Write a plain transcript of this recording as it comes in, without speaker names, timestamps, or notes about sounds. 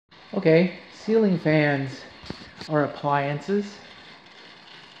Okay, ceiling fans are appliances.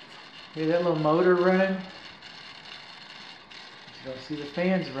 Hear that little motor running? You don't see the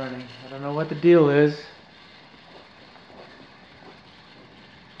fans running. I don't know what the deal is.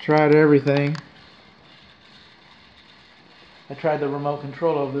 Tried everything. I tried the remote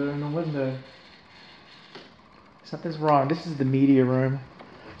control over there in the window. Something's wrong. This is the media room.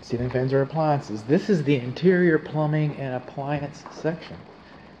 Ceiling fans are appliances. This is the interior plumbing and appliance section.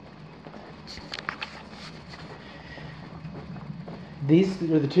 These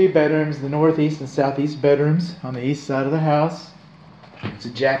are the two bedrooms, the northeast and southeast bedrooms on the east side of the house. It's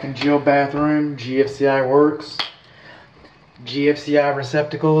a Jack and Jill bathroom, GFCI works, GFCI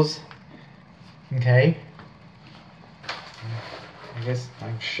receptacles. Okay. I guess I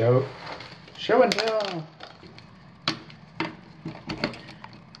can show and tell.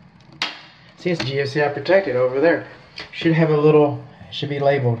 See, it's GFCI protected over there. Should have a little, should be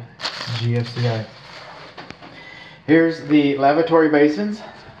labeled GFCI. Here's the lavatory basins.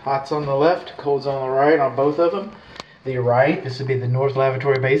 Hot's on the left, cold's on the right on both of them. The right, this would be the north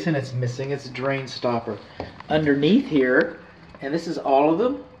lavatory basin. It's missing its drain stopper. Underneath here, and this is all of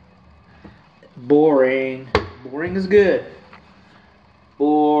them. Boring. Boring is good.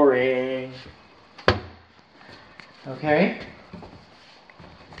 Boring. Okay.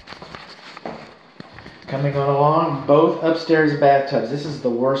 Coming on along, both upstairs bathtubs. This is the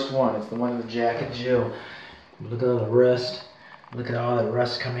worst one. It's the one with Jack and Jill. Look at all the rust. Look at all that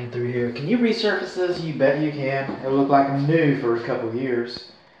rust coming through here. Can you resurface this? You bet you can. It'll look like new for a couple of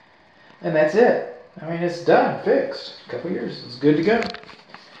years. And that's it. I mean, it's done, fixed. A couple of years. It's good to go.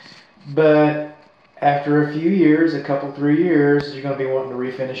 But after a few years, a couple, 3 years, you're going to be wanting to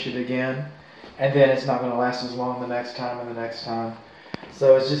refinish it again. And then it's not going to last as long the next time and the next time.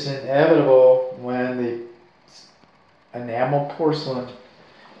 So it's just inevitable when the enamel porcelain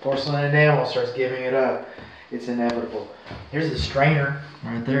enamel starts giving it up. It's inevitable. Here's the strainer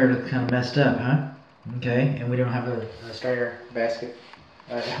right there. That's kind of messed up, huh? Okay, and we don't have a strainer basket.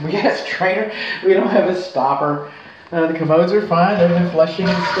 We got a strainer. We don't have a stopper. The commodes are fine. They've been flushing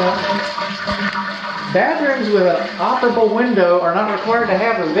and stuff. Bathrooms with an operable window are not required to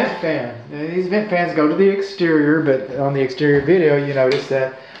have a vent fan. These vent fans go to the exterior, but on the exterior video, you notice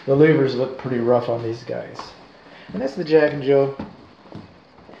that the louvers look pretty rough on these guys. And that's the Jack and Jill.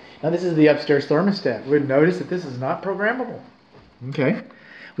 Now this is the upstairs thermostat. We'd notice that this is not programmable. Okay.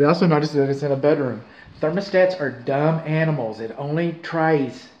 We also notice that it's in a bedroom. Thermostats are dumb animals. It only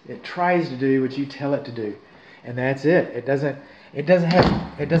tries. It tries to do what you tell it to do, and that's it. It doesn't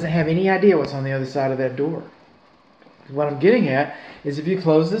have any idea what's on the other side of that door. What I'm getting at is if you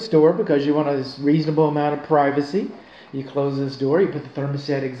close this door because you want a reasonable amount of privacy, you close this door, you put the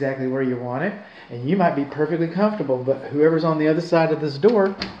thermostat exactly where you want it, and you might be perfectly comfortable, but whoever's on the other side of this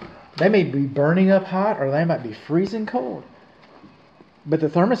door, they may be burning up hot or they might be freezing cold. But the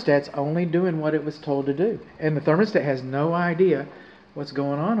thermostat's only doing what it was told to do. And the thermostat has no idea what's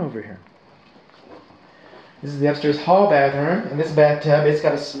going on over here. This is the upstairs hall bathroom. And this bathtub, it's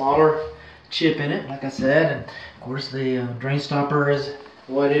got a smaller chip in it, like I said. And of course the drain stopper is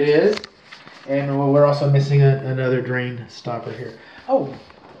what it is. And we're also missing another drain stopper here. Oh,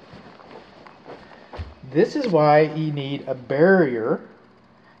 this is why you need a barrier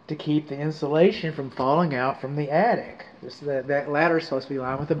to keep the insulation from falling out from the attic. That ladder is supposed to be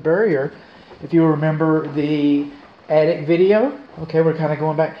lined with a barrier. If you remember the attic video, okay, we're kind of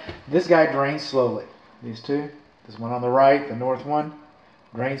going back. This guy drains slowly. These two, this one on the right, the north one,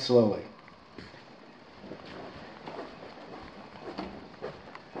 drains slowly.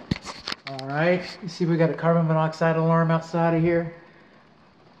 All right, you see we got a carbon monoxide alarm outside of here.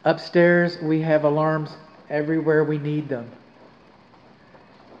 Upstairs, we have alarms everywhere we need them.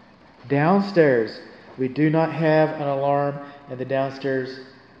 Downstairs, we do not have an alarm in the downstairs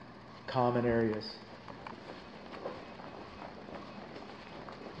common areas.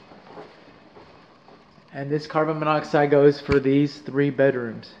 And this carbon monoxide goes for these 3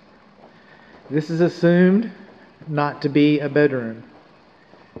 bedrooms. This is assumed not to be a bedroom.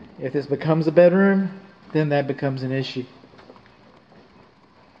 If this becomes a bedroom, then that becomes an issue.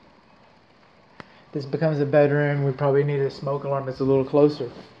 If this becomes a bedroom, we probably need a smoke alarm that's a little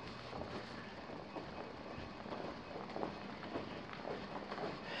closer.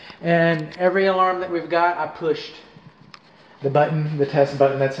 And every alarm that we've got, I pushed the button, the test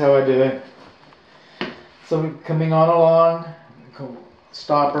button. That's how I do it. So we're coming on along.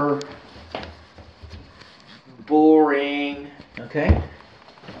 Stopper. Boring. Okay.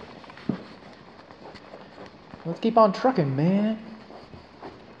 Let's keep on trucking, man.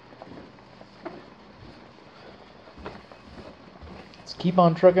 Let's keep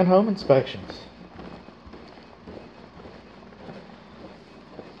on trucking home inspections.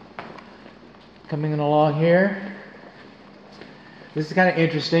 Coming along here, this is kind of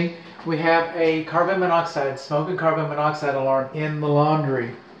interesting. We have a carbon monoxide, smoke and carbon monoxide alarm in the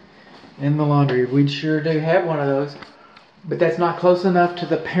laundry. In the laundry. We sure do have one of those, but that's not close enough to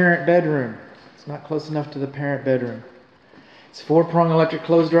the parent bedroom. It's not close enough to the parent bedroom. It's 4-prong electric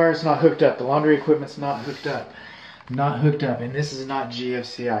clothes dryer. It's not hooked up. The laundry equipment's not hooked up. Not hooked up. And this is not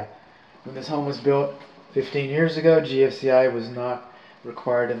GFCI. When this home was built 15 years ago, GFCI was not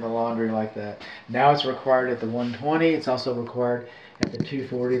required in the laundry like that. Now it's required at the 120. It's also required at the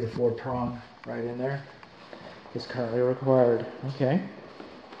 240, the 4-prong right in there. It's currently required. Okay.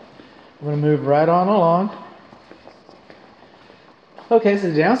 I'm going to move right on along. Okay, this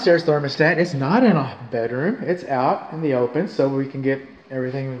is the downstairs thermostat. It's not in a bedroom. It's out in the open so we can get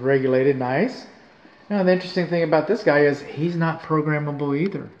everything regulated nice. Now, the interesting thing about this guy is he's not programmable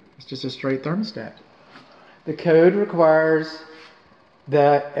either. It's just a straight thermostat. The code requires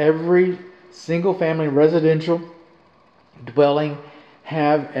that every single-family residential dwelling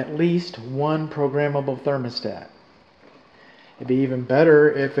have at least one programmable thermostat. It'd be even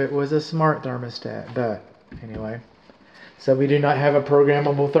better if it was a smart thermostat, but anyway. So we do not have a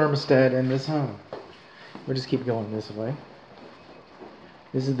programmable thermostat in this home. We'll just keep going this way.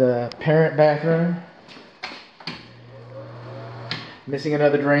 This is the parent bathroom. Missing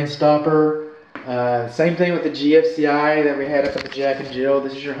another drain stopper. Same thing with the GFCI that we had up at the Jack and Jill.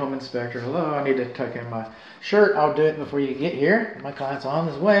 This is your home inspector. Hello, I need to tuck in my shirt. I'll do it before you get here. My client's on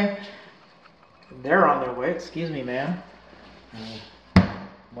his way. They're on their way. Excuse me, ma'am.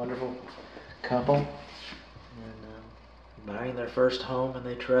 Wonderful couple. And buying their first home, and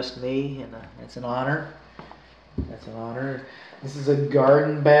they trust me, and it's an honor. That's an honor. This is a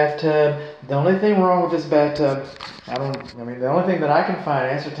garden bathtub. The only thing wrong with this bathtub, the only thing that I can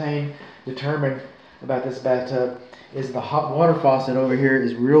find, determine about this bathtub is the hot water faucet over here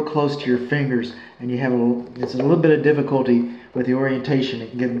is real close to your fingers, and you have it's a little bit of difficulty with the orientation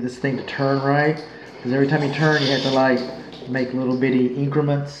and getting this thing to turn right. Because every time you turn, you have to make little bitty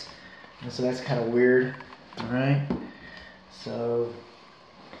increments, and so that's kind of weird. All right. So,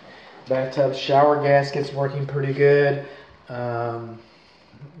 bathtub shower gasket's working pretty good.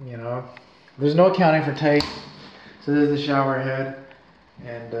 There's no accounting for tape. So there's the shower head,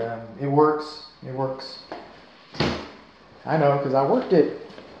 and it works. It works. I know, because I worked it.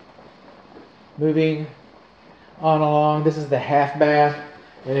 Moving on along, this is the half bath,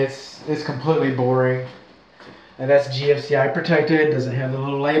 and it's completely boring. And that's GFCI protected. Doesn't have the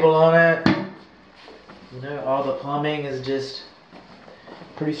little label on it. All the plumbing is just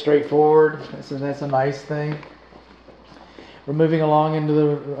pretty straightforward. That's a nice thing. We're moving along into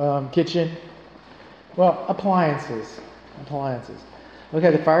the kitchen. Well, appliances.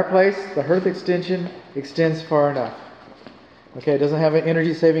 Okay, the fireplace, the hearth extension extends far enough. Okay, it doesn't have an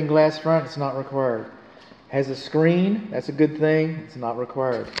energy-saving glass front. It's not required. Has a screen. That's a good thing. It's not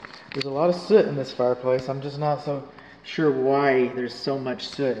required. There's a lot of soot in this fireplace. I'm just not so sure why there's so much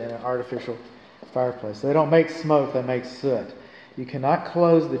soot in an artificial fireplace. They don't make smoke, they make soot. You cannot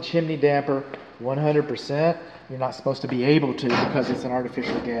close the chimney damper 100%. You're not supposed to be able to because it's an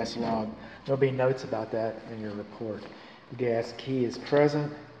artificial gas log. There'll be notes about that in your report. The gas key is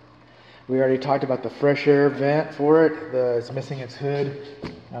present. We already talked about the fresh air vent for it. It's missing its hood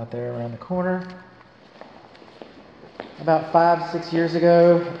out there around the corner. About 5-6 years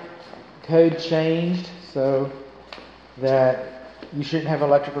ago, code changed so that you shouldn't have an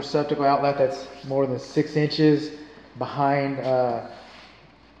electric receptacle outlet that's more than 6 inches behind a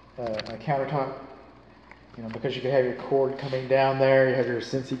countertop. Because you could have your cord coming down there, you have your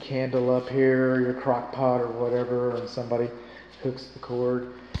Scentsy candle up here, your crock pot or whatever, and somebody hooks the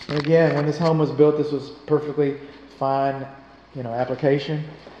cord. And again, when this home was built, this was perfectly fine, application,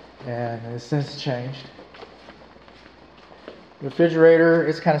 and it's since changed. The refrigerator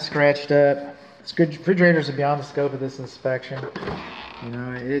is kind of scratched up. Refrigerators are beyond the scope of this inspection.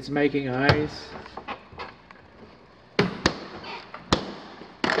 It's making ice.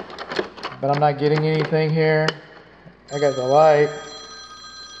 But I'm not getting anything here. I got the light.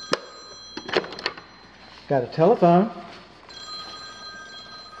 Got a telephone.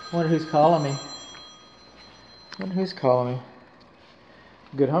 Wonder who's calling me.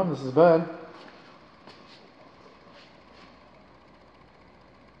 Good home, this is Bud.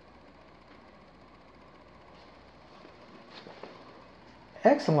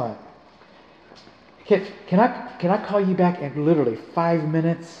 Excellent. Can I call you back in literally 5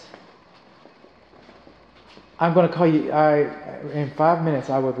 minutes? I'm going to call you in 5 minutes.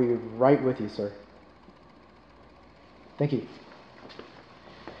 I will be right with you, sir. Thank you.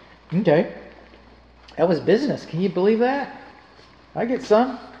 Okay. That was business. Can you believe that? I get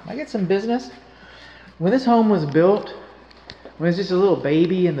some business. When this home was built, when it was just a little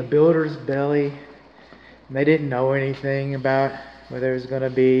baby in the builder's belly, and they didn't know anything about whether it was going to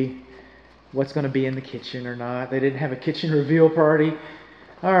be, what's going to be in the kitchen or not. They didn't have a kitchen reveal party.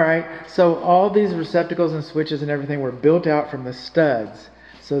 All right, so all these receptacles and switches and everything were built out from the studs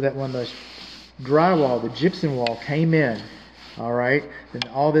so that when the drywall, the gypsum wall came in, all right, then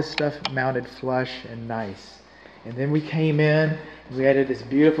all this stuff mounted flush and nice. And then we came in, and we added this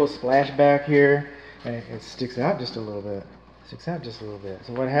beautiful splashback here, and it sticks out just a little bit. Sticks out just a little bit.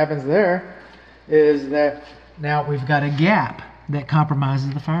 So what happens there is that now we've got a gap that compromises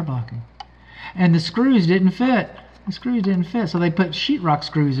the fire blocking. And the screws didn't fit. The screws didn't fit, so they put sheetrock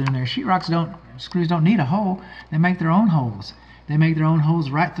screws in there. Screws don't need a hole. They make their own holes. They make their own holes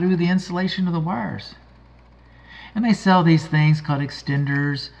right through the insulation of the wires. And they sell these things called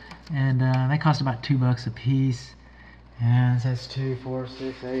extenders, and they cost about $2 a piece. And it says 2, 4,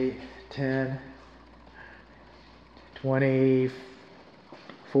 6, 8, 10, $24.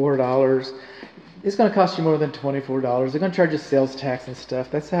 It's going to cost you more than $24. They're going to charge you sales tax and stuff.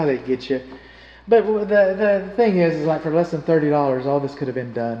 That's how they get you. But the thing is like for less than $30, all this could have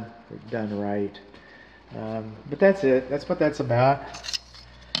been done right. But that's it. That's what that's about.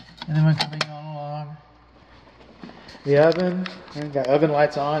 And then we're coming on along. The oven. I've got oven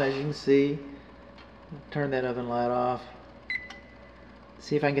lights on, as you can see. Turn that oven light off.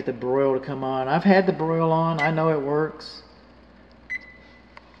 See if I can get the broil to come on. I've had the broil on. I know it works.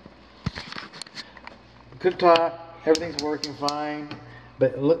 Cooktop. Everything's working fine.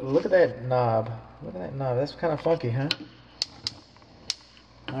 But look at that knob. Look at that knob. That's kind of funky, huh?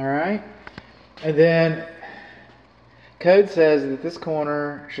 All right. And then code says that this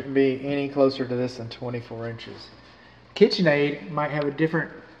corner shouldn't be any closer to this than 24 inches. KitchenAid might have a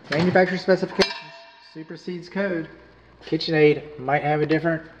different manufacturer specifications. Supersedes code. KitchenAid might have a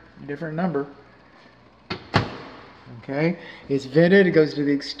different number. Okay. It's vented. It goes to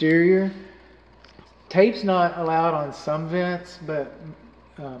the exterior. Tape's not allowed on some vents, but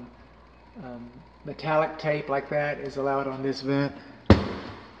metallic tape like that is allowed on this vent.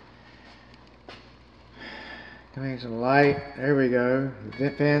 Coming to the light. There we go.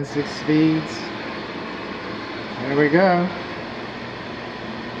 Vent fan 6 speeds. There we go.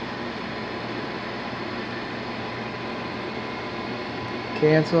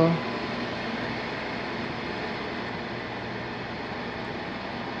 Cancel.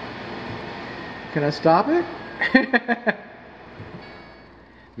 Can I stop it?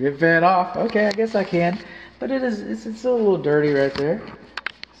 Vent fan off. Okay, I guess I can. But it's a little dirty right there.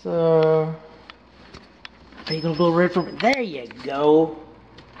 So take a little red from it. There you go.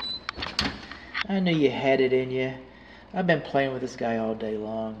 I knew you had it in you. I've been playing with this guy all day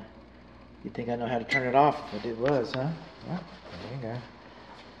long. You'd think I know how to turn it off, but it was, huh? Well, there you go.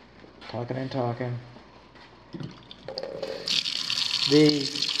 Talking and talking. The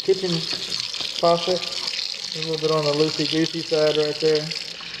kitchen faucet, a little bit on the loosey-goosey side right there.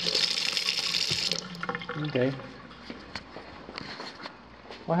 Okay.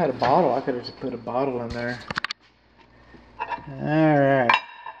 Well, I had a bottle. I could have just put a bottle in there. Alright.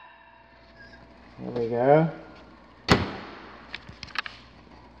 There we go.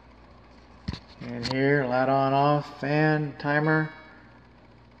 And here, light on, off, fan, timer.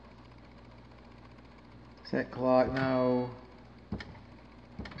 Set clock, no.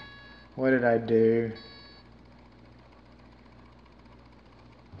 What did I do?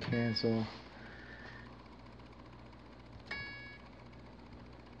 Cancel.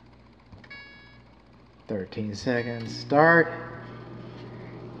 "13 seconds. Start."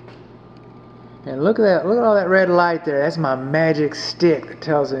 And look at that! Look at all that red light there. That's my magic stick that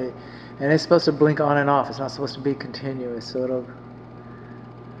tells me, and it's supposed to blink on and off. It's not supposed to be continuous, so it'll.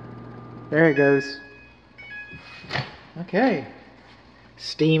 There it goes. Okay.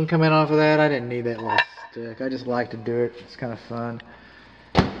 Steam coming off of that. I didn't need that little stick. I just like to do it. It's kind of fun.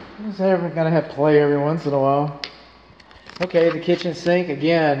 Just gotta have play every once in a while. Okay, the kitchen sink.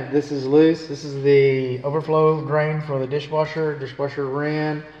 Again, this is loose. This is the overflow drain for the dishwasher. Dishwasher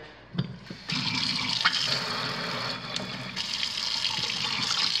ran.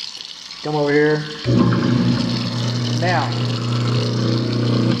 Come over here. Now,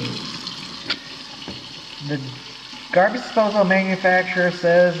 the garbage disposal manufacturer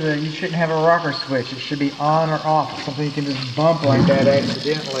says that you shouldn't have a rocker switch. It should be on or off. It's something you can just bump like that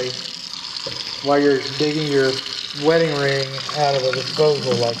accidentally while you're digging your wedding ring out of a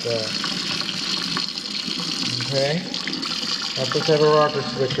disposal like that. Okay? Not supposed to have a rocker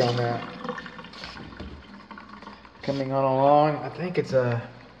switch on that. Coming on along, I think it's a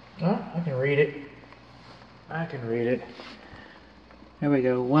Oh, I can read it. I can read it. There we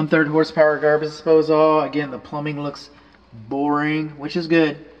go. 1/3 horsepower garbage disposal. Again, the plumbing looks boring, which is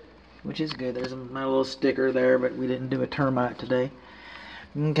good. There's my little sticker there, but we didn't do a termite today.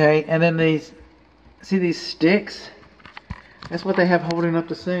 Okay, and then these, see these sticks? That's what they have holding up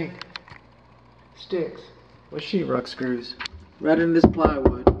the sink. Sticks with sheetrock screws. Right in this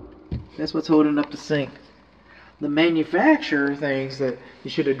plywood. That's what's holding up the sink. The manufacturer thinks that you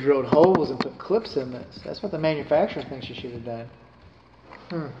should have drilled holes and put clips in this. That's what the manufacturer thinks you should have done.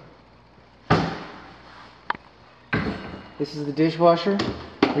 This is the dishwasher.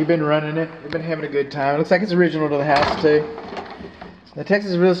 We've been running it. We've been having a good time. It looks like it's original to the house too. The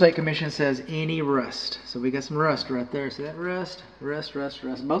Texas Real Estate Commission says any rust. So we got some rust right there. See that rust? Rust.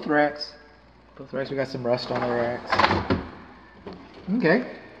 Both racks. We got some rust on the racks. Okay.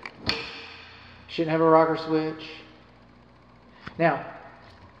 Shouldn't have a rocker switch. Now,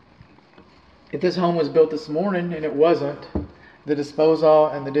 if this home was built this morning and it wasn't, the disposal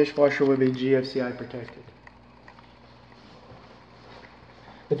and the dishwasher would be GFCI protected.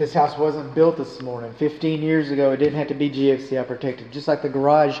 But this house wasn't built this morning. 15 years ago, it didn't have to be GFCI protected. Just like the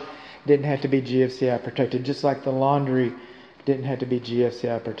garage didn't have to be GFCI protected. Just like the laundry didn't have to be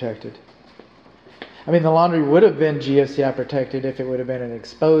GFCI protected. I mean, the laundry would have been GFCI protected if it would have been an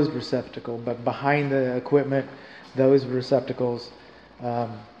exposed receptacle. But behind the equipment, those receptacles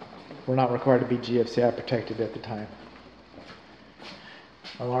were not required to be GFCI protected at the time.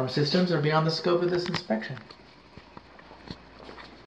 Alarm systems are beyond the scope of this inspection.